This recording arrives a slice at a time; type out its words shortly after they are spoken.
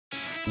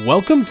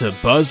Welcome to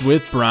Buzzed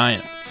with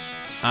Brian.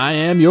 I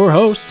am your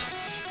host,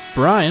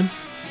 Brian.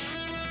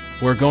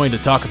 We're going to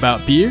talk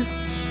about beer,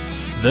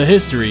 the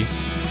history,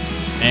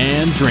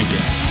 and drinking.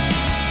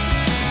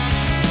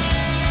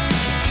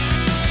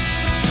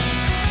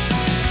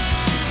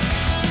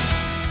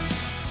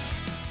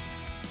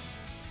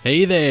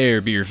 Hey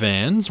there, beer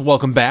fans.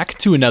 Welcome back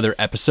to another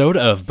episode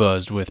of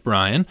Buzzed with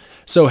Brian.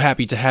 So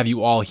happy to have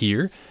you all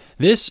here.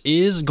 This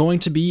is going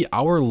to be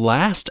our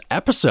last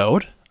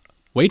episode.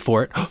 Wait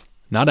for it.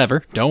 Not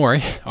ever, don't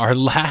worry. Our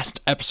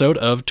last episode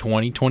of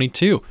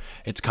 2022.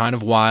 It's kind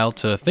of wild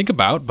to think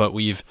about, but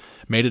we've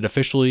made it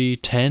officially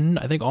 10,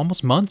 I think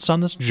almost months on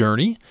this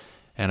journey.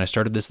 And I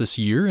started this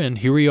year, and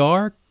here we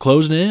are,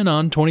 closing in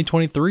on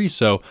 2023.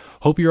 So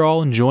hope you're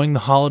all enjoying the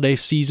holiday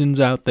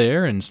seasons out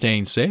there and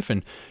staying safe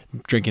and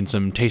drinking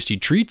some tasty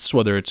treats,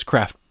 whether it's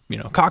craft,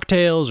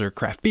 cocktails or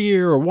craft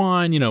beer or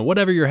wine,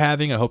 whatever you're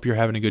having. I hope you're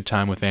having a good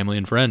time with family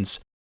and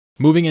friends.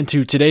 Moving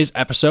into today's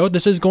episode,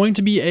 this is going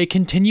to be a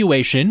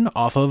continuation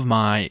off of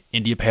my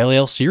India Pale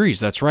Ale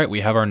series. That's right, we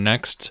have our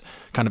next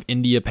kind of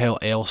India Pale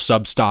Ale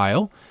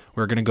sub-style.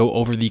 We're going to go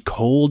over the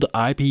cold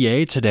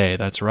IPA today.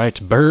 That's right,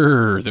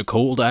 the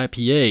cold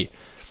IPA.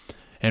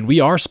 And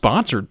we are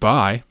sponsored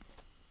by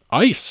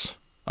ice.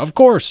 Of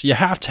course, you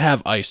have to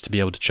have ice to be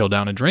able to chill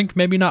down a drink.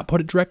 Maybe not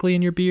put it directly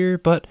in your beer,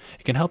 but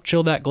it can help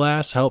chill that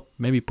glass, help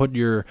maybe put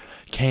your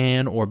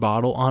can or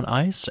bottle on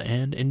ice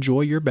and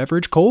enjoy your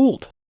beverage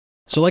cold.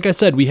 So like I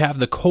said, we have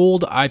the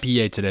cold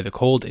IPA today, the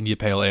cold India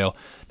Pale Ale.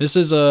 This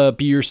is a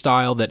beer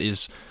style that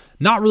is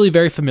not really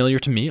very familiar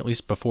to me, at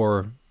least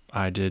before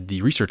I did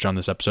the research on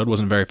this episode.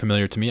 Wasn't very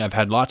familiar to me. I've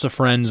had lots of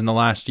friends in the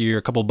last year,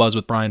 a couple Buzz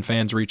with Brian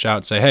fans reach out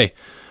and say, hey,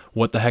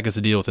 what the heck is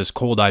the deal with this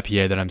cold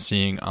IPA that I'm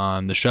seeing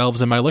on the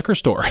shelves in my liquor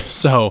store?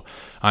 So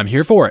I'm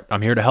here for it.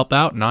 I'm here to help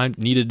out, and I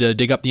needed to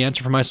dig up the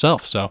answer for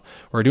myself. So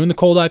we're doing the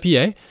cold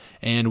IPA,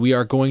 and we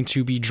are going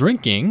to be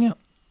drinking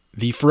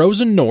the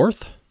Frozen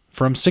North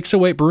from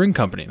 608 Brewing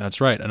Company.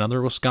 That's right,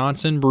 another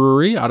Wisconsin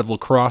brewery out of La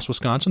Crosse,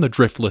 Wisconsin, the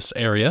Driftless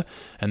area.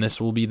 And this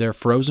will be their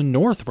Frozen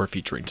North we're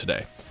featuring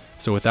today.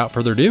 So without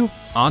further ado,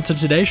 on to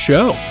today's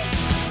show.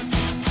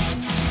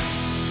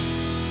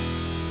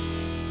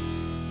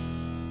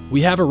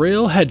 We have a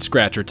real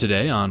head-scratcher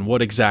today on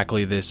what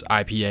exactly this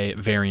IPA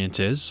variant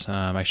is.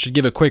 I should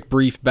give a quick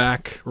brief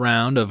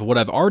background of what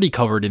I've already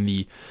covered in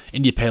the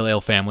India Pale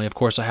Ale family. Of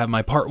course, I have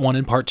my Part 1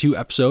 and Part 2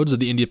 episodes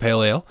of the India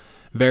Pale Ale.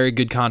 Very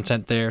good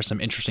content there, some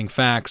interesting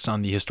facts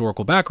on the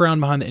historical background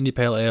behind the India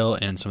Pale Ale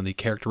and some of the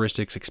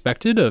characteristics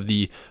expected of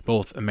the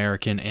both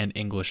American and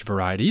English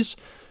varieties.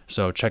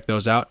 So check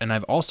those out. And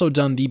I've also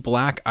done the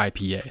Black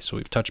IPA, so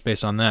we've touched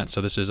base on that.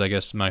 So this is, I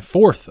guess, my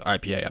fourth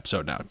IPA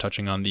episode now,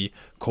 touching on the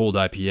cold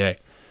IPA.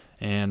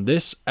 And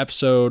this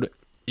episode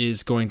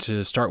is going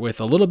to start with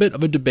a little bit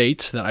of a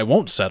debate that I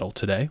won't settle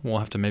today. We'll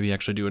have to maybe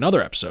actually do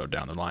another episode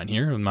down the line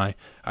here in my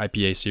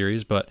IPA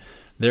series, but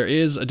there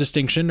is a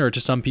distinction, or to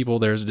some people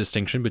there's a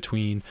distinction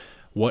between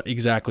what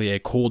exactly a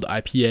cold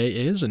IPA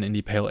is, an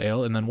India Pale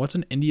Ale, and then what's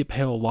an India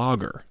Pale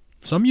Lager.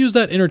 Some use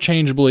that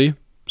interchangeably,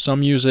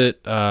 some use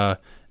it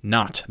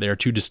not. They are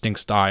two distinct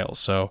styles,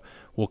 so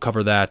we'll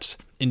cover that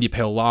India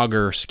Pale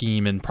Lager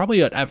scheme in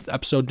probably an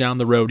episode down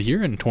the road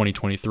here in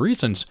 2023,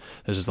 since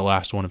this is the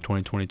last one of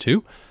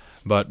 2022.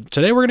 But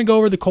today we're going to go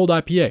over the cold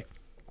IPA.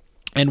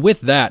 And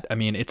with that,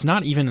 it's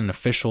not even an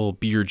official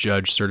beer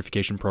judge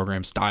certification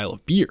program style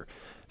of beer.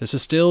 This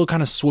is still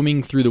kind of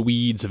swimming through the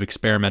weeds of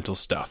experimental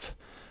stuff.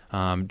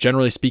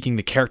 Generally speaking,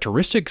 the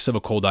characteristics of a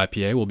cold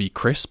IPA will be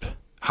crisp,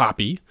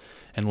 hoppy,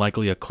 and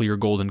likely a clear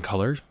golden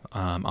color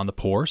on the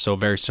pour. So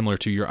very similar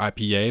to your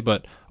IPA,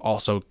 but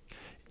also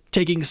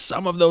taking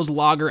some of those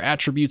lager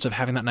attributes of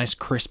having that nice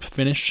crisp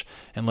finish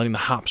and letting the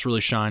hops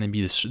really shine and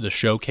be the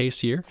showcase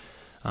here.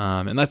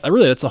 And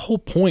that's the whole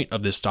point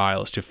of this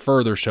style, is to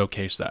further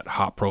showcase that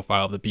hop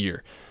profile of the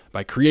beer.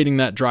 By creating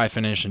that dry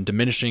finish and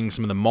diminishing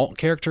some of the malt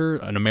character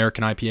an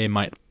American IPA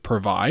might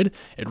provide,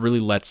 it really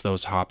lets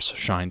those hops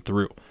shine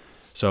through.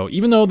 So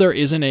even though there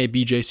isn't a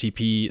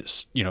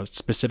BJCP,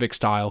 specific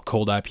style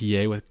cold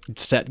IPA with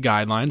set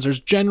guidelines, there's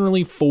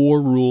generally 4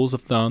 rules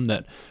of thumb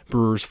that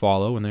brewers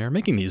follow when they're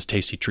making these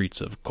tasty treats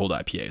of cold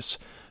IPAs.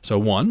 So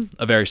 1,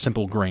 a very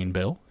simple grain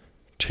bill.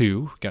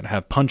 2, got to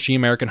have punchy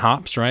American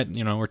hops, right?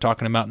 We're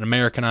talking about an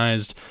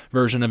Americanized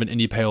version of an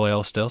India Pale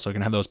Ale still, so we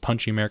can have those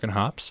punchy American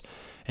hops.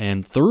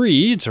 And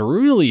 3, to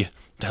really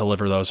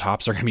deliver those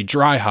hops, are going to be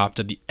dry hopped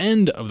at the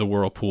end of the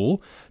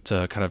whirlpool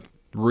to kind of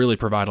really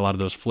provide a lot of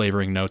those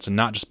flavoring notes and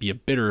not just be a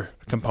bitter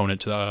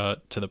component to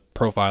the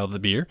profile of the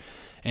beer.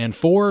 And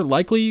 4,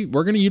 likely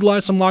we're going to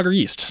utilize some lager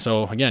yeast.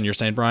 So again, you're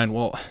saying, Brian,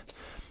 well,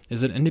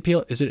 is it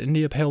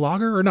India Pale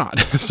Lager or not?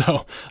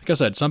 So like I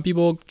said, some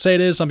people say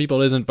it is, some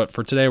people it isn't. But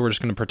for today, we're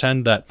just going to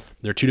pretend that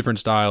they're 2 different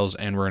styles,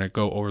 and we're going to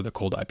go over the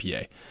cold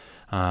IPA.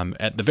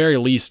 At the very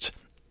least,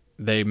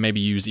 they maybe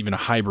use even a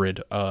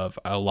hybrid of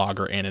a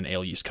lager and an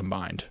ale yeast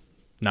combined,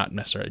 not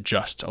necessarily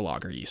just a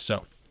lager yeast.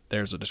 So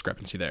there's a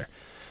discrepancy there.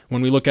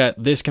 When we look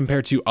at this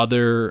compared to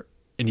other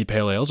India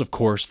Pale Ales, of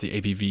course,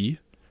 the ABV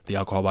The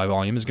alcohol by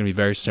volume is going to be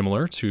very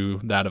similar to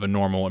that of a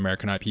normal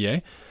American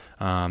IPA.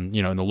 In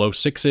the low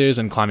 6s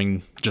and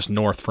climbing just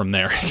north from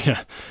there.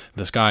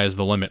 The sky is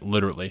the limit,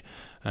 literally.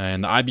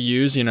 And the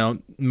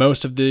IBUs,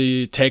 most of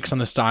the takes on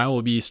the style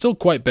will be still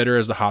quite bitter,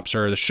 as the hops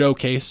are the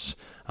showcase,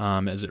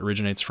 as it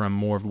originates from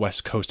more of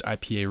West Coast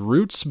IPA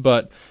roots.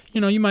 But,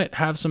 you might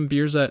have some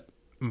beers that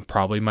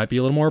probably might be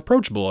a little more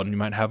approachable, and you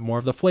might have more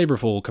of the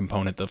flavorful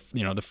component, the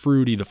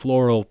fruity, the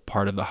floral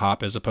part of the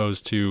hop, as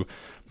opposed to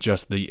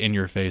just the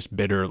in-your-face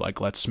bitter,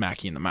 like, let's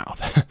smack you in the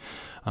mouth.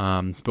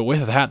 But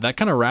with that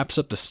kind of wraps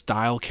up the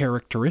style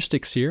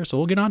characteristics here. So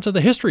we'll get on to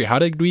the history. How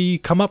did we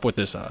come up with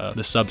this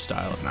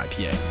sub-style of an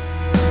IPA?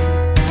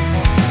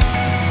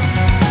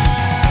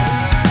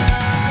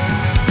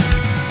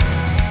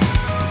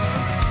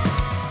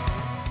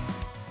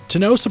 To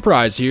no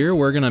surprise here,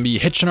 we're going to be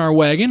hitching our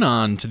wagon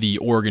onto the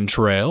Oregon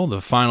Trail, the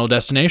final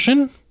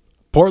destination,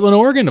 Portland,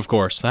 Oregon, of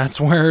course. That's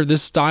where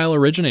this style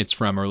originates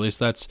from, or at least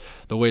that's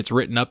the way it's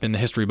written up in the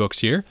history books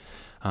here.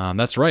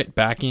 That's right,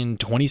 back in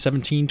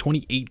 2017,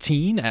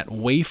 2018 at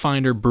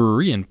Wayfinder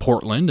Brewery in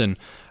Portland, and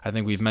I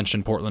think we've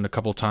mentioned Portland a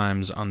couple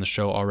times on the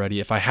show already.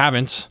 If I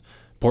haven't,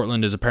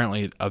 Portland is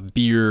apparently a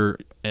beer,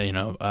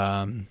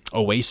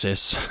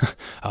 oasis,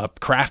 a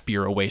craft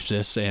beer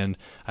oasis, and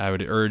I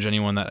would urge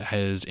anyone that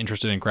is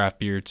interested in craft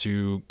beer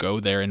to go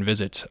there and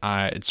visit.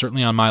 It's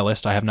certainly on my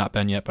list. I have not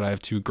been yet, but I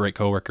have two great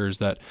coworkers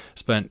that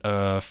spent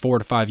 4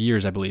 to 5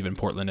 years, I believe, in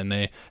Portland, and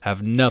they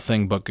have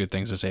nothing but good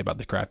things to say about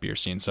the craft beer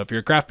scene. So if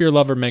you're a craft beer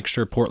lover, make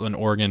sure Portland,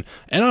 Oregon,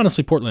 and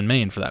honestly Portland,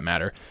 Maine, for that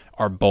matter,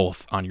 are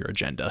both on your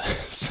agenda.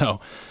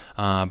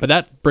 But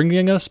that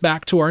bringing us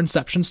back to our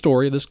inception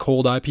story of this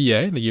cold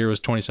IPA. The year was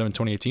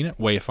 2018 at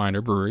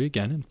Wayfinder Brewery,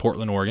 again in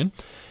Portland, Oregon.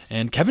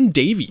 And Kevin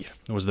Davey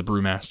was the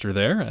brewmaster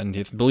there, and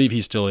I believe he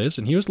still is.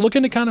 And he was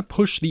looking to kind of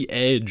push the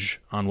edge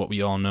on what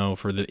we all know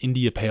for the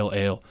India Pale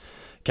Ale.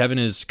 Kevin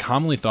is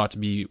commonly thought to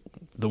be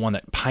the one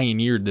that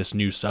pioneered this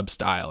new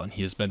sub-style, and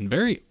he has been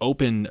very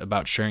open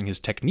about sharing his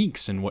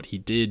techniques and what he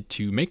did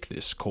to make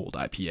this cold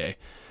IPA.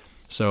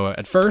 So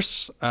at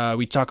first,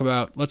 we talk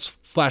about, let's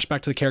flash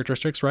back to the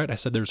characteristics, right? I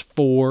said there's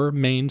 4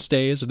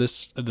 mainstays of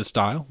this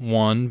style,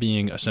 one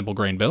being a simple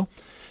grain bill.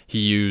 He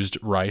used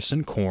rice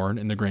and corn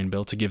in the grain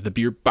bill to give the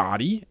beer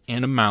body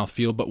and a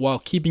mouthfeel, but while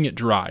keeping it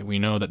dry. We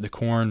know that the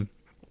corn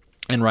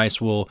and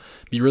rice will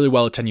be really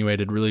well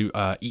attenuated, really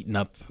eaten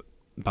up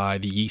by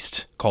the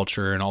yeast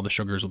culture, and all the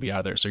sugars will be out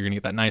of there. So you're going to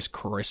get that nice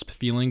crisp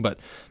feeling, but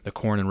the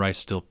corn and rice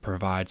still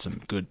provide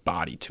some good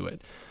body to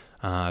it.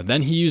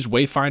 Then he used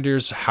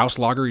Wayfinder's house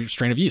lager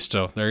strain of yeast.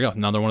 So there you go,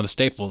 another one of the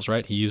staples,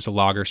 right? He used a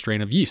lager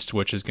strain of yeast,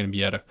 which is going to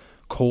be at a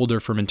colder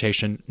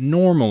fermentation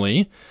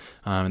normally.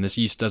 And this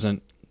yeast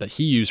that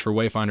he used for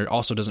Wayfinder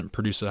also doesn't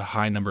produce a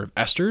high number of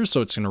esters,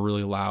 so it's going to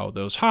really allow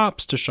those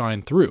hops to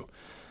shine through.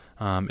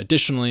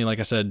 Additionally, like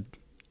I said,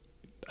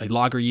 a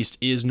lager yeast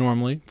is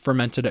normally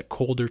fermented at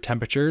colder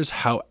temperatures.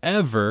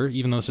 However,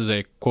 even though this is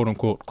a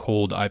quote-unquote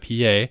cold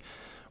IPA,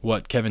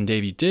 what Kevin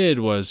Davey did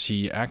was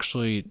he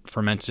actually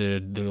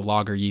fermented the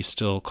lager yeast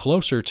still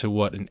closer to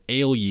what an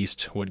ale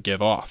yeast would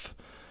give off.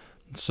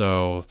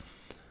 So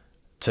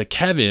to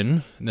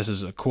Kevin, and this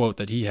is a quote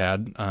that he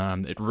had,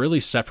 it really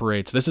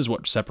separates, this is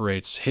what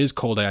separates his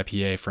cold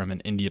IPA from an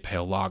India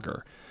Pale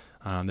Lager.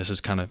 This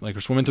is kind of like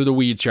we're swimming through the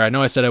weeds here. I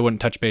know I said I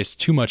wouldn't touch base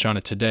too much on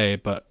it today,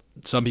 but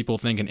some people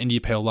think an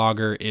India Pale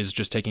Lager is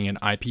just taking an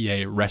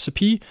IPA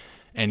recipe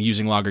and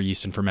using lager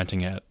yeast and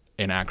fermenting it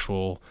in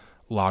actual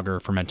lager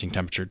fermenting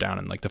temperature down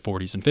in like the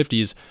 40s and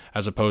 50s,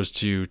 as opposed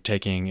to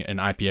taking an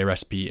IPA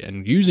recipe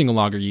and using a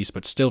lager yeast,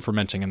 but still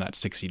fermenting in that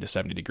 60 to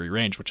 70 degree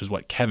range, which is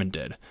what Kevin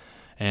did.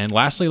 And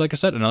lastly, like I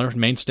said, another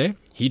mainstay,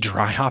 he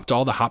dry hopped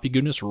all the hoppy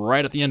goodness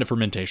right at the end of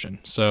fermentation.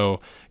 So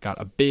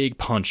got a big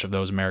punch of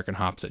those American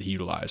hops that he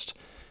utilized.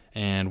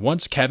 And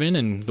once Kevin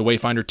and the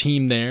Wayfinder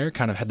team there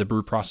kind of had the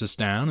brew process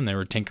down and they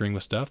were tinkering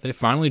with stuff, they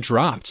finally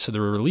dropped to the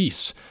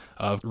release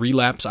of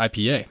Relapse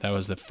IPA. That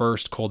was the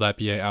first cold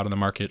IPA out on the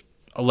market,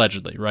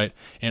 allegedly, right,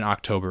 in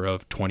October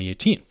of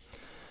 2018.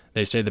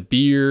 They say the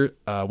beer,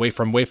 from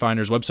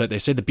Wayfinder's website, they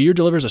say the beer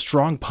delivers a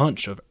strong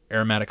punch of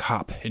aromatic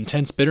hop,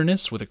 intense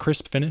bitterness with a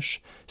crisp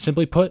finish.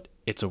 Simply put,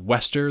 it's a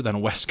Wester than a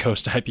West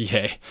Coast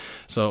IPA.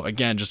 So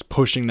again, just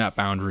pushing that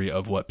boundary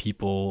of what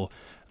people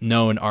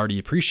know and already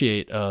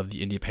appreciate of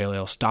the India Pale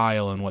Ale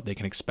style and what they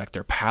can expect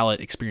their palate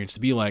experience to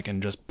be like,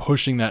 and just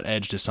pushing that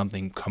edge to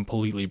something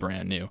completely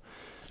brand new.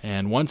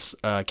 And once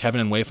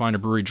Kevin and Wayfinder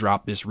Brewery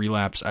dropped this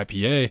Relapse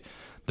IPA,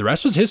 the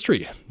rest was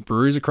history.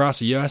 Breweries across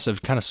the U.S.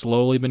 have kind of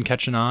slowly been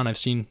catching on. I've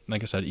seen,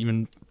 like I said,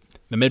 even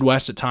the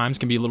Midwest at times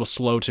can be a little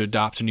slow to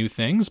adopt to new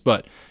things,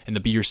 but in the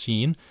beer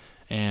scene,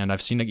 and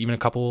I've seen even a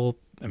couple,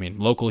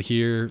 local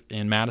here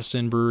in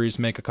Madison, breweries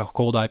make a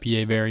cold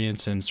IPA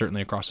variants, and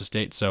certainly across the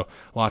state. So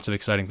lots of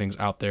exciting things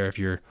out there. If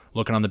you're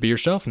looking on the beer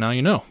shelf, now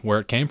you know where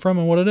it came from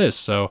and what it is.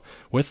 So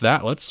with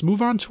that, let's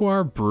move on to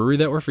our brewery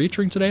that we're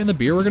featuring today and the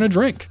beer we're going to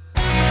drink.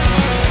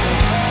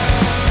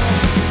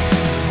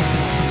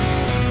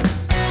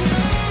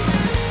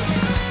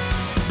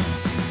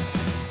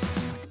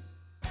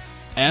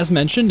 As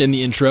mentioned in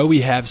the intro, we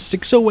have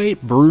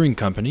 608 Brewing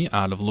Company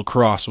out of La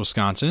Crosse,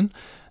 Wisconsin.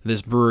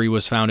 This brewery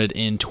was founded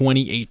in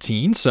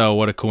 2018, so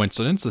what a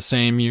coincidence. The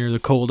same year the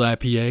Cold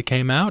IPA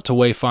came out to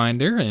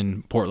Wayfinder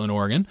in Portland,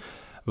 Oregon.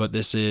 But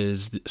this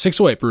is the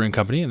 608 Brewing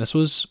Company, and this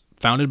was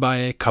founded by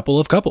a couple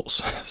of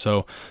couples.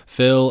 So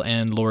Phil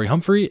and Lori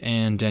Humphrey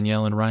and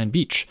Danielle and Ryan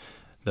Beach.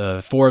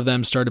 The four of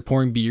them started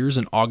pouring beers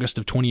in August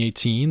of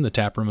 2018. The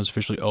taproom was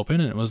officially open,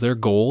 and it was their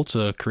goal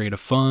to create a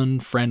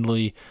fun,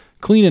 friendly,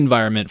 clean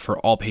environment for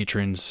all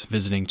patrons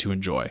visiting to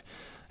enjoy.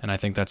 And I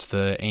think that's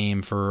the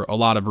aim for a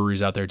lot of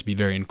breweries out there, to be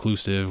very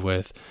inclusive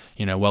with,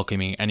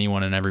 welcoming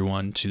anyone and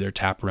everyone to their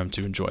tap room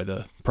to enjoy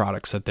the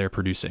products that they're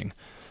producing.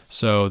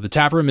 So the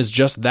tap room is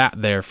just that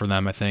there for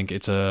them, I think.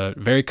 It's a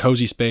very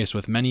cozy space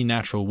with many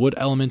natural wood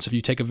elements. If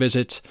you take a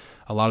visit,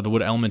 a lot of the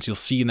wood elements you'll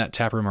see in that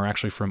tap room are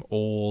actually from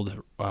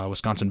old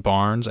Wisconsin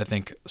barns. I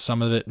think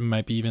some of it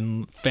might be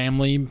even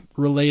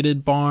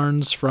family-related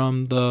barns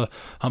from the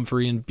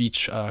Humphrey and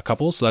Beach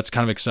couples, so that's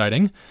kind of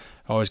exciting.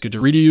 Always good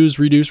to reuse,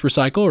 reduce,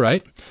 recycle,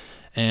 right?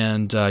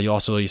 And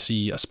you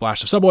see a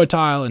splash of subway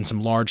tile and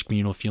some large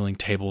communal feeling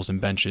tables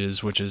and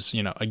benches, which is,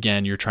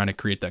 again, you're trying to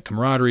create that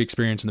camaraderie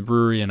experience in the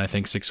brewery, and I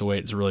think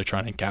 608 is really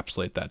trying to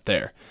encapsulate that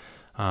there.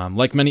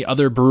 Like many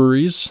other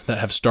breweries that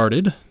have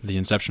started, the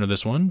inception of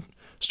this one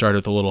started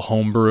with a little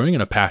home brewing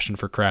and a passion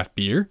for craft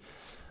beer.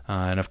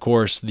 And of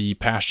course, the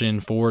passion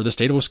for the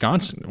state of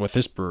Wisconsin with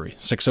this brewery.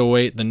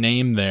 608, the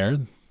name there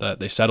that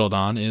they settled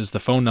on, is the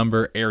phone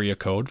number area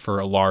code for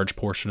a large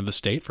portion of the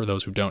state, for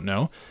those who don't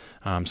know.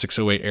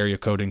 608 area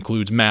code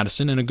includes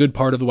Madison and a good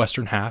part of the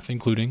western half,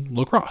 including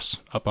La Crosse,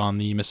 up on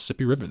the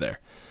Mississippi River there.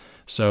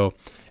 So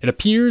it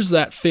appears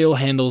that Phil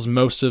Humphrey, handles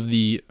most of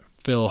the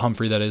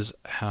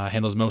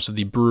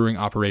brewing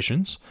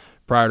operations.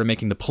 Prior to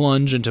making the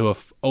plunge into a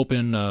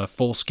open,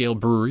 full-scale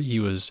brewery, he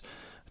was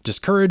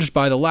discouraged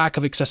by the lack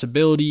of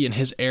accessibility in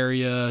his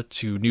area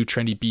to new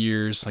trendy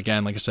beers.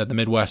 Again, like I said, the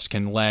Midwest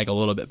can lag a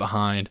little bit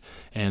behind,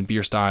 and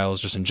beer styles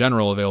just in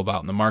general available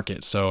out in the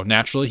market. So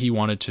naturally, he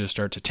wanted to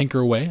start to tinker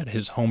away at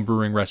his home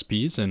brewing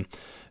recipes, and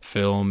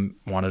Phil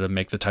wanted to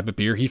make the type of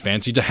beer he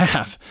fancied to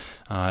have.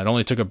 It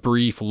only took a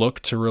brief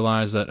look to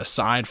realize that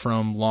aside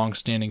from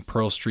long-standing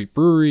Pearl Street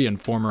Brewery and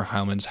former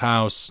Heilman's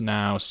House,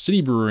 now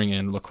City Brewing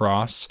in La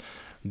Crosse,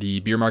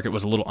 the beer market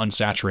was a little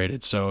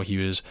unsaturated. So he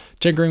was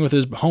tinkering with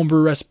his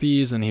homebrew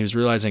recipes, and he was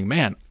realizing,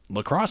 man,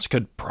 La Crosse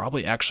could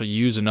probably actually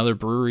use another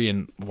brewery,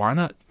 and why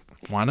not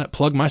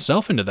plug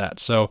myself into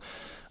that? So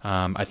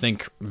I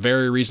think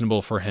very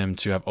reasonable for him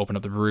to have opened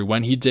up the brewery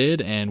when he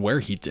did and where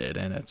he did,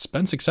 and it's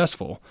been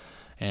successful.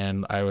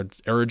 And I would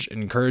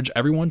encourage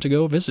everyone to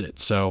go visit it.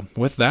 So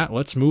with that,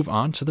 let's move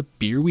on to the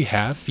beer we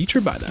have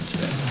featured by them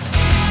today.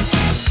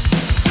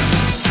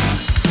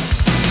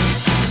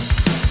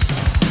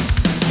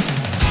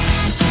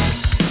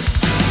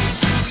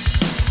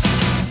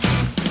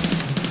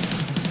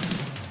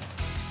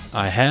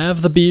 I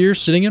have the beer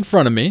sitting in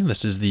front of me.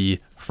 This is the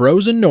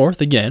Frozen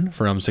North, again,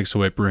 from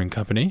 608 Brewing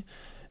Company.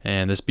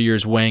 And this beer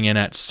is weighing in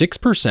at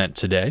 6%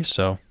 today,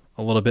 so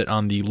a little bit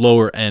on the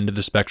lower end of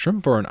the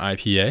spectrum for an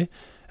IPA,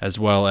 as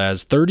well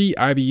as 30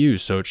 IBUs,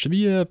 so it should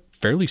be a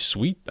fairly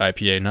sweet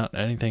IPA, not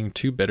anything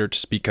too bitter to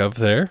speak of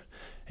there.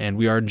 And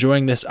we are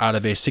enjoying this out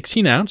of a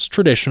 16-ounce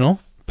traditional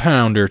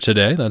pounder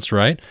today, that's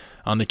right.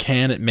 On the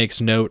can, it makes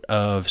note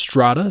of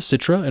Strata,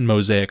 Citra, and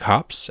Mosaic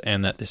hops,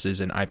 and that this is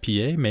an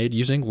IPA made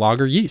using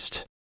lager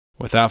yeast.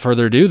 Without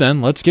further ado,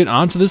 then, let's get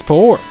on to this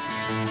pour.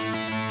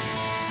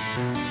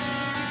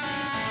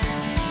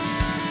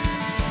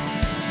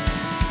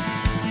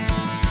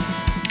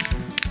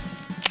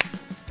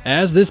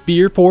 As this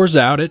beer pours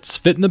out, it's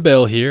fitting the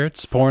bill here.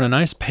 It's pouring a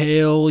nice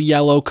pale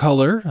yellow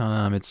color.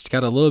 It's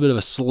got a little bit of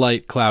a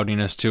slight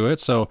cloudiness to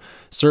it, so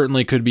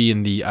certainly could be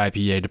in the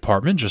IPA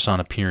department, just on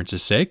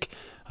appearance's sake.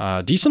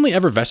 Decently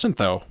effervescent,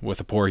 though, with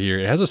the pour here.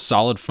 It has a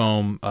solid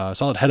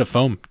head of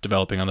foam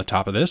developing on the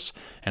top of this,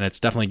 and it's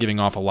definitely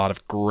giving off a lot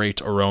of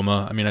great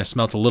aroma. I mean, I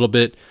smelt a little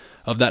bit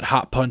of that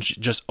hop punch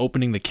just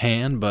opening the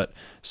can, but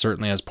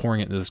certainly as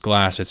pouring it into this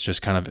glass, it's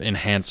just kind of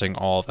enhancing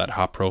all of that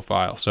hop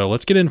profile. So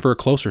let's get in for a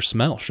closer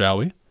smell, shall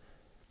we?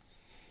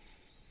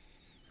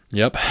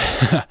 Yep,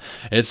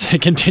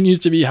 it continues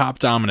to be hop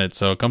dominant,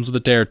 so it comes with the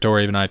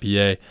territory of an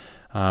IPA.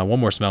 One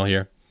more smell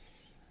here.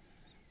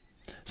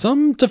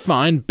 Some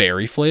defined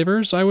berry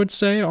flavors, I would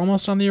say,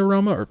 almost on the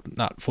aroma, or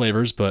not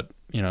flavors, but,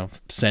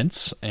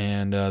 scents.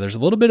 And there's a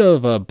little bit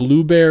of a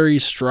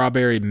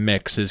blueberry-strawberry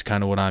mix is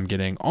kind of what I'm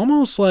getting.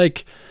 Almost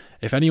like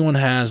if anyone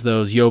has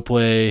those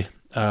Yoplait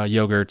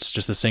yogurts,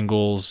 just the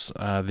singles,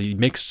 the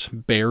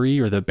mixed berry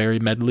or the berry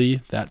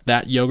medley,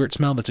 that yogurt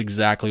smell, that's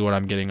exactly what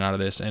I'm getting out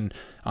of this. And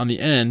on the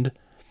end,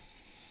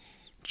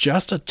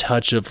 just a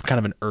touch of kind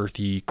of an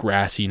earthy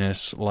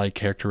grassiness-like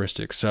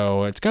characteristic.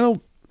 So it's got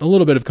a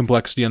little bit of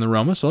complexity on the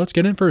aroma, so let's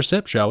get in for a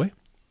sip, shall we?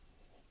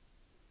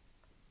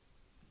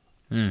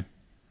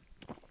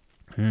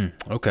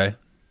 Okay.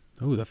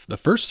 Ooh, the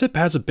first sip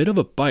has a bit of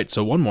a bite,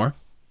 so one more.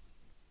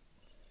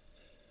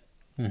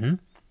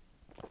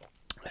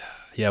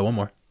 Yeah, one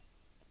more.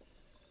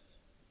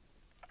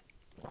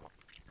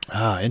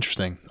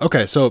 Interesting.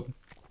 Okay, so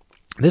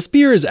this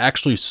beer is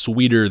actually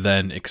sweeter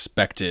than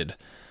expected.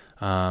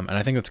 And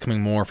I think that's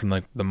coming more from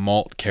like the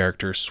malt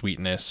character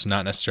sweetness,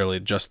 not necessarily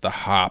just the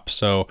hop.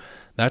 So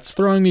that's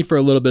throwing me for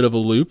a little bit of a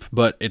loop,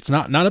 but it's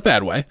not a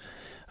bad way.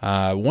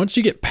 Once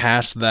you get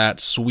past that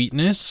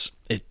sweetness,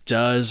 it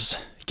does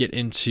get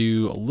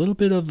into a little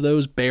bit of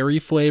those berry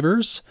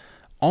flavors,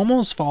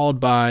 almost followed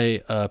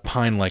by a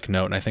pine-like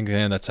note. And I think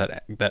that's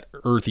that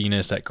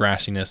earthiness, that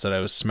grassiness that I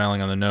was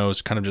smelling on the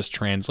nose, kind of just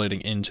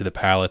translating into the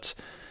palate.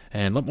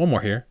 And one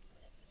more here.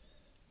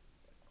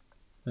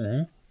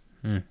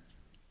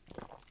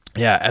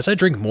 Yeah, as I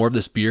drink more of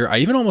this beer, I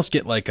even almost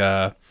get like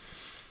a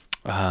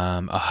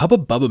Hubba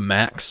Bubba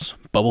Max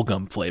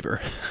bubblegum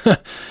flavor.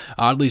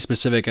 Oddly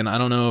specific, and I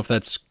don't know if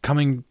that's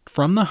coming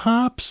from the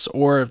hops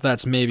or if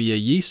that's maybe a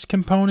yeast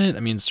component. I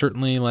mean,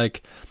 certainly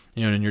like,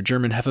 in your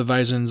German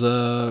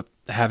Hefeweizens,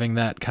 having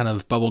that kind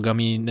of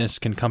bubblegumminess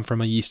can come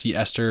from a yeasty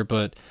ester,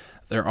 but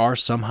there are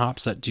some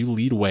hops that do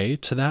lead way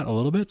to that a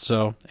little bit.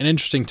 So an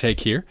interesting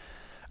take here.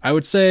 I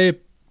would say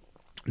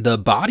the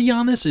body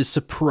on this is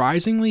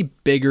surprisingly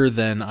bigger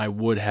than I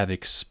would have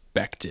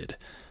expected,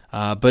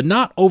 but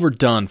not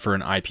overdone for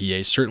an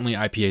IPA. Certainly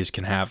IPAs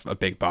can have a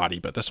big body,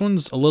 but this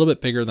one's a little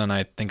bit bigger than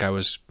I think I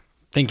was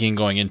thinking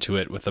going into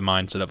it, with the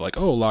mindset of like,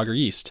 oh, lager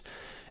yeast.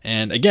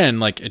 And again,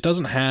 like, it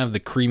doesn't have the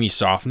creamy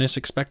softness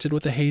expected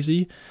with a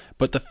hazy,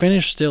 but the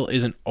finish still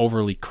isn't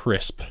overly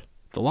crisp.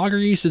 The lager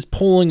yeast is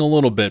pulling a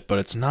little bit, but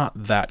it's not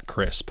that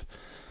crisp.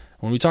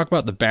 When we talk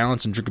about the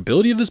balance and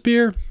drinkability of this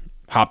beer,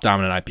 hop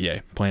dominant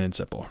IPA, plain and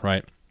simple,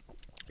 right?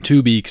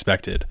 To be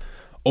expected.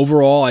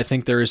 Overall, I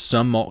think there is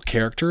some malt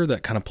character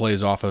that kind of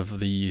plays off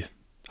of the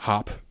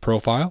hop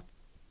profile,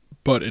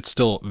 but it's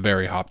still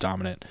very hop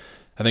dominant.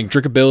 I think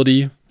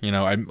drinkability,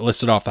 I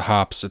listed off the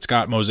hops. It's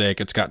got Mosaic,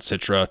 it's got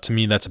Citra. To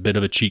me, that's a bit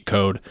of a cheat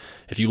code.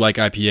 If you like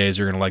IPAs,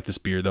 you're going to like this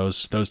beer.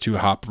 Those two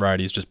hop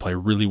varieties just play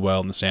really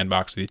well in the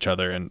sandbox with each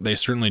other, and they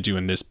certainly do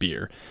in this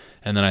beer.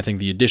 And then I think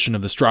the addition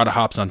of the Strata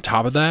hops on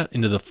top of that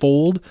into the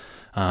fold,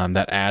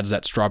 that adds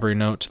that strawberry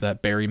note to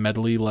that berry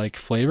medley-like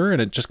flavor,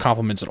 and it just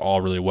complements it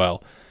all really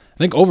well. I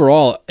think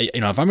overall,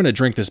 if I'm going to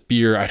drink this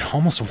beer, I'd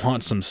almost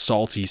want some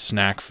salty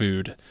snack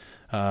food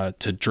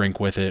to drink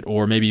with it,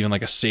 or maybe even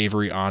like a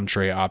savory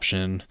entree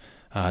option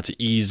to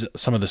ease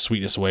some of the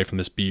sweetness away from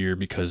this beer,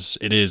 because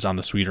it is on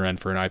the sweeter end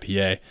for an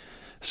IPA.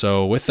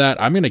 So with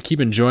that, I'm going to keep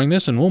enjoying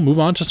this, and we'll move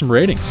on to some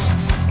ratings.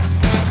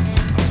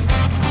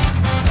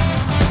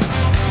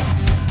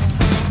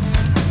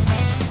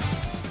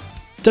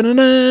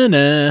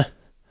 Da-na-na-na,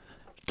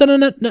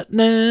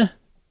 da-na-na-na-na,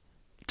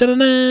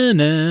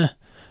 da-na-na-na,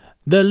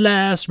 the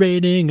last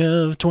rating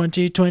of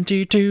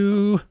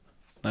 2022.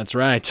 That's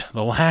right,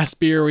 the last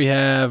beer we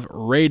have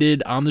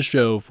rated on the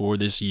show for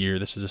this year.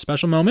 This is a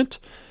special moment,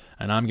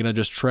 and I'm going to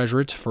just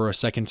treasure it for a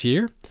second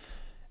here.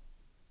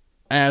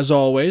 As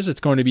always, it's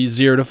going to be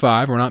 0 to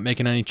 5. We're not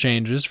making any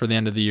changes for the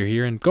end of the year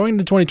here. And going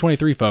into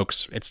 2023,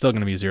 folks, it's still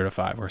going to be 0 to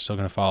 5. We're still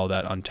going to follow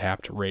that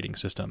untapped rating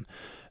system.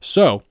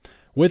 So,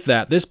 with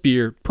that, this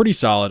beer, pretty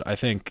solid. I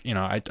think,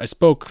 I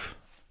spoke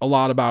a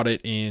lot about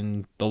it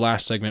in the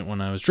last segment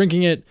when I was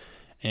drinking it.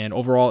 And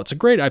overall, it's a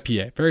great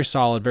IPA. Very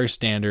solid, very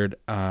standard.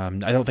 I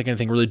don't think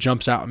anything really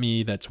jumps out at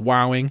me that's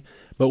wowing.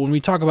 But when we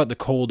talk about the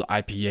cold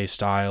IPA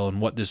style and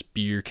what this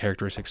beer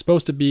characteristic is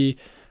supposed to be,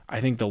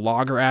 I think the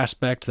lager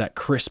aspect, that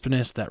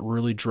crispness, that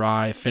really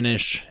dry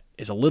finish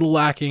is a little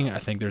lacking. I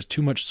think there's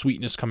too much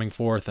sweetness coming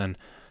forth. And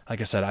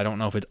like I said, I don't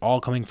know if it's all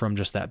coming from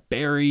just that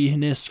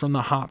berryness from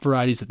the hop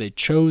varieties that they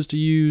chose to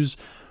use,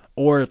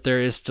 or if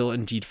there is still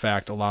indeed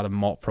fact a lot of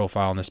malt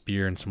profile in this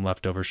beer and some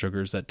leftover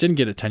sugars that didn't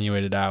get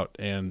attenuated out,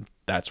 and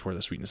that's where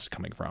the sweetness is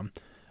coming from.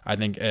 I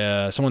think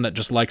someone that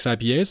just likes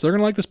IPAs, they're going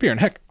to like this beer. And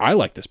heck, I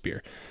like this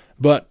beer.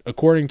 But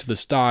according to the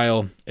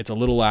style, it's a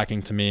little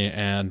lacking to me,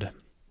 and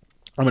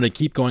I'm going to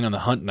keep going on the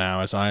hunt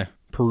now as I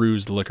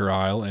peruse the liquor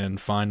aisle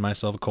and find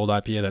myself a cold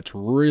IPA that's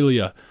really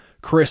a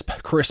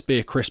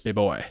crispy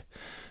boy.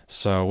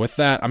 So with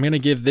that, I'm going to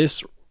give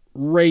this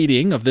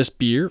rating of this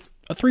beer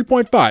a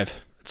 3.5.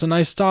 It's a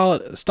nice style,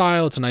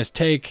 it's a nice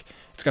take,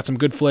 it's got some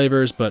good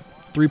flavors, but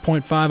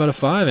 3.5 out of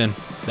 5, and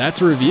that's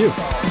a review.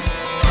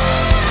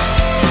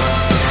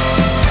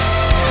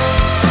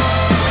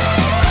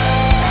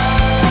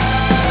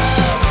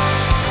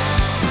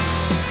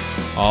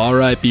 All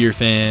right, beer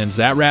fans,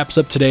 that wraps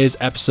up today's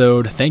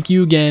episode. Thank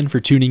you again for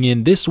tuning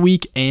in this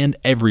week and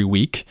every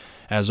week.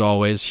 As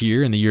always,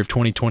 here in the year of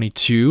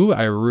 2022,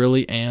 I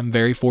really am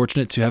very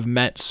fortunate to have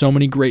met so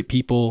many great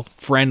people,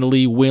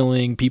 friendly,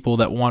 willing people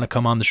that want to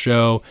come on the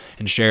show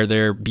and share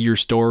their beer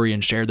story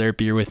and share their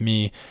beer with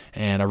me.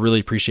 And I really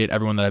appreciate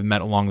everyone that I've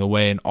met along the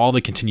way and all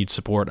the continued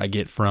support I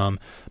get from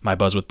my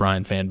Buzz with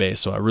Brian fan base.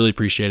 So I really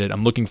appreciate it.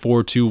 I'm looking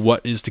forward to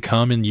what is to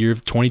come in the year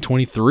of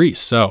 2023.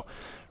 So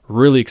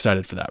really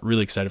excited for that. We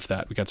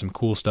got some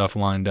cool stuff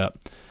lined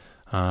up.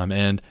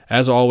 And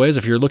as always,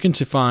 if you're looking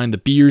to find the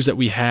beers that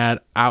we had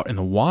out in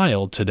the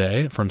wild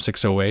today from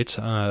 608,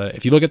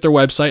 if you look at their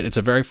website, it's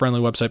a very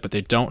friendly website, but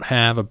they don't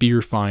have a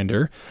beer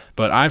finder.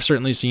 But I've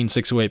certainly seen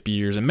 608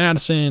 beers in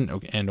Madison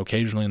and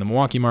occasionally in the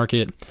Milwaukee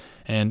market.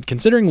 And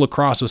considering La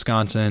Crosse,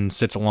 Wisconsin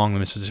sits along the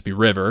Mississippi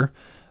River,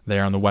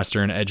 there on the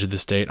western edge of the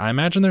state, I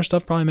imagine their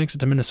stuff probably makes it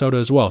to Minnesota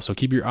as well. So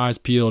keep your eyes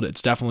peeled.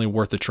 It's definitely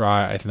worth a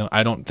try.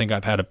 I don't think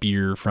I've had a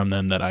beer from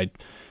them that I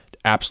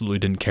absolutely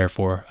didn't care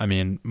for. I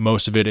mean,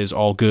 most of it is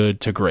all good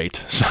to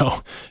great.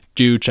 So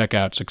do check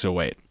out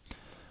 608.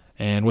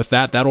 And with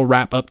that, that'll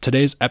wrap up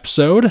today's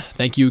episode.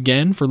 Thank you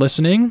again for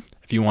listening.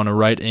 If you want to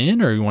write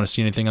in or you want to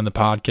see anything on the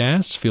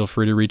podcast, feel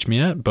free to reach me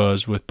at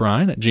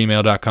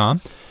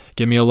buzzwithbrian@gmail.com.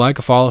 Give me a like,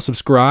 a follow,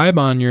 subscribe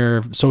on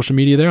your social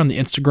media there, on the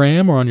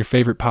Instagram or on your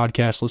favorite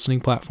podcast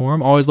listening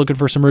platform. Always looking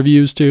for some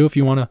reviews too. If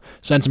you want to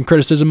send some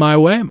criticism my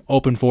way, I'm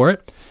open for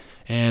it.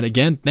 And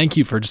again, thank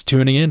you for just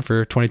tuning in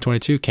for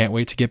 2022. Can't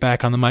wait to get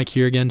back on the mic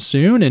here again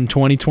soon in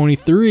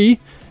 2023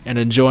 and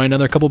enjoy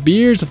another couple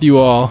beers with you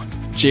all.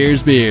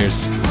 Cheers,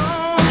 beers.